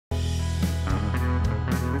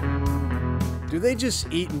Do they just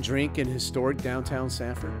eat and drink in historic downtown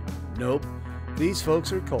Sanford? Nope. These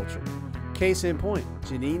folks are cultured. Case in point,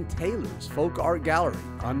 Jeanine Taylor's Folk Art Gallery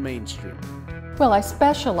on Main Street. Well, I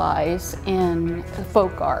specialize in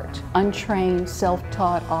folk art, untrained,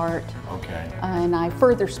 self-taught art. Okay. And I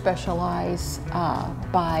further specialize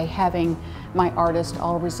by having my artists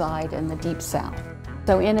all reside in the Deep South.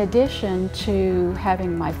 So in addition to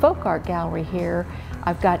having my folk art gallery here,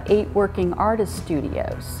 I've got 8 working artist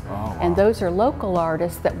studios. Oh, wow. And those are local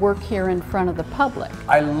artists that work here in front of the public.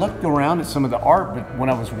 I looked around at some of the art, but when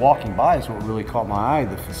I was walking by is what really caught my eye,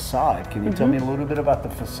 the facade. Can you tell me a little bit about the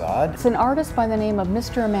facade? It's an artist by the name of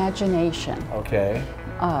Mr. Imagination. Okay.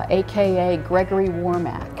 AKA Gregory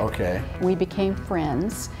Warmack. Okay. We became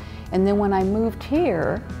friends. And then when I moved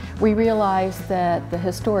here, we realized that the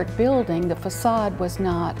historic building, the facade, was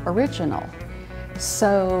not original.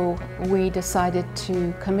 So we decided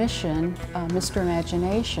to commission Mr.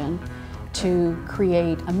 Imagination to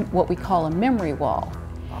create what we call a memory wall.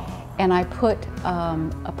 And I put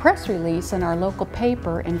a press release in our local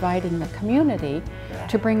paper inviting the community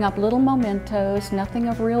to bring up little mementos, nothing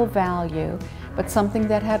of real value, but something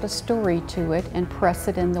that had a story to it, and press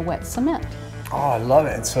it in the wet cement. Oh, I love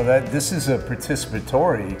it. And so this is a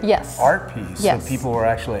participatory art piece. Yes. So people were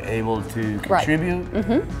actually able to contribute,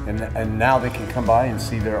 right. and now they can come by and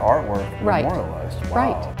see their artwork memorialized.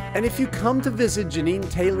 Wow. Right. And if you come to visit Jeanine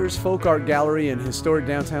Taylor's Folk Art Gallery in historic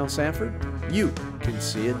downtown Sanford, you can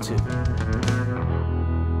see it too.